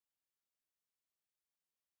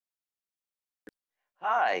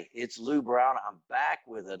Hi, it's Lou Brown. I'm back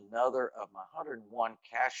with another of my 101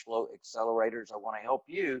 cash flow accelerators. I want to help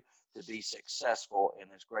you to be successful in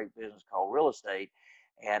this great business called real estate.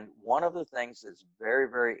 And one of the things that's very,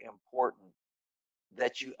 very important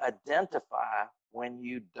that you identify when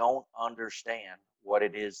you don't understand what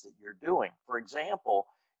it is that you're doing. For example,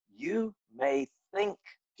 you may think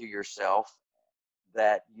to yourself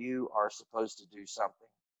that you are supposed to do something.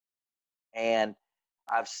 And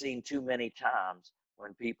I've seen too many times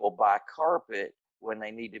when people buy carpet when they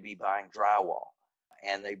need to be buying drywall,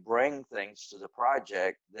 and they bring things to the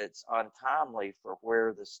project that's untimely for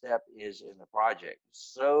where the step is in the project.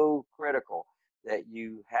 So critical that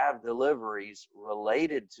you have deliveries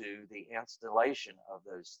related to the installation of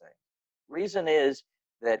those things. Reason is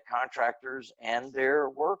that contractors and their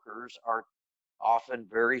workers are often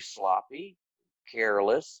very sloppy,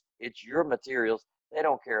 careless. It's your materials. They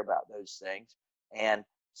don't care about those things. And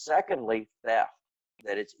secondly, theft,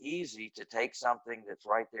 that it's easy to take something that's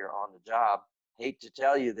right there on the job. Hate to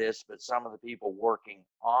tell you this, but some of the people working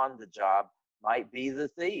on the job might be the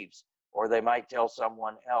thieves, or they might tell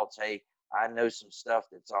someone else, hey, I know some stuff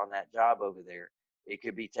that's on that job over there. It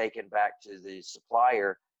could be taken back to the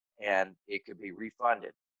supplier and it could be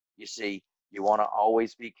refunded. You see, you want to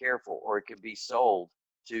always be careful, or it could be sold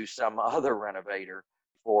to some other renovator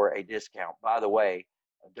for a discount. By the way,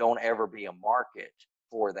 don't ever be a market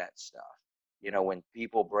for that stuff. When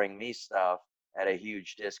people bring me stuff at a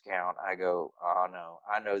huge discount, I go, oh no,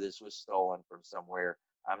 I know this was stolen from somewhere.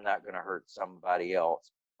 I'm not going to hurt somebody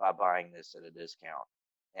else by buying this at a discount.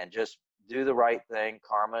 And just do the right thing.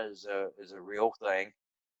 Karma is a real thing.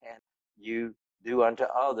 And you do unto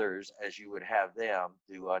others as you would have them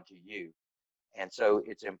do unto you. And so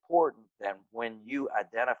it's important that when you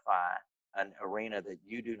identify an arena that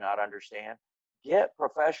you do not understand, get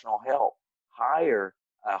professional help. Hire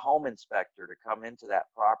a home inspector to come into that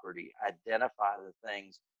property, identify the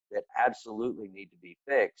things that absolutely need to be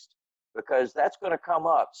fixed, because that's going to come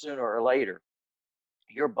up sooner or later.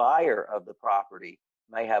 Your buyer of the property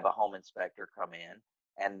may have a home inspector come in,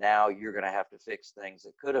 and now you're going to have to fix things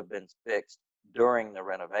that could have been fixed during the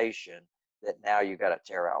renovation, that now you got to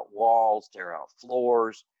tear out walls, tear out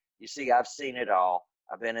floors. You see, I've seen it all.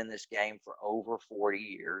 I've been in this game for over 40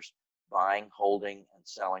 years, buying, holding, and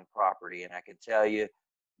selling property. And I can tell you,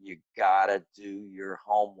 you got to do your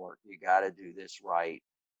homework. You got to do this right.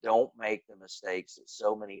 Don't make the mistakes that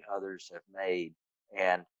so many others have made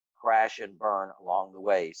and crash and burn along the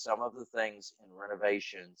way. Some of the things in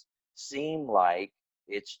renovations seem like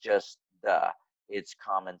it's just it's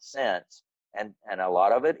common sense, and a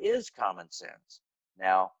lot of it is common sense.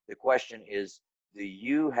 Now the question is, do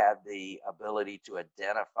you have the ability to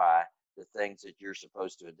identify the things that you're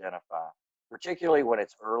supposed to identify, particularly when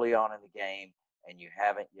it's early on in the game and you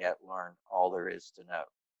haven't yet learned all there is to know?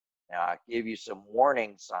 Now I give you some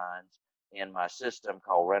warning signs in my system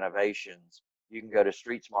called renovations. You can go to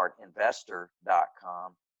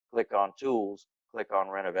streetsmartinvestor.com, click on tools, click on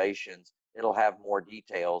renovations. It'll have more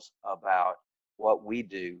details about what we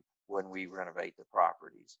do when we renovate the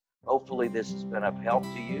properties. Hopefully this has been of help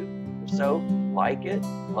to you. If so, like it,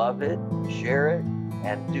 love it, share it,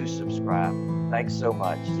 and do subscribe. Thanks so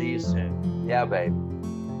much. See you soon. Yeah, baby.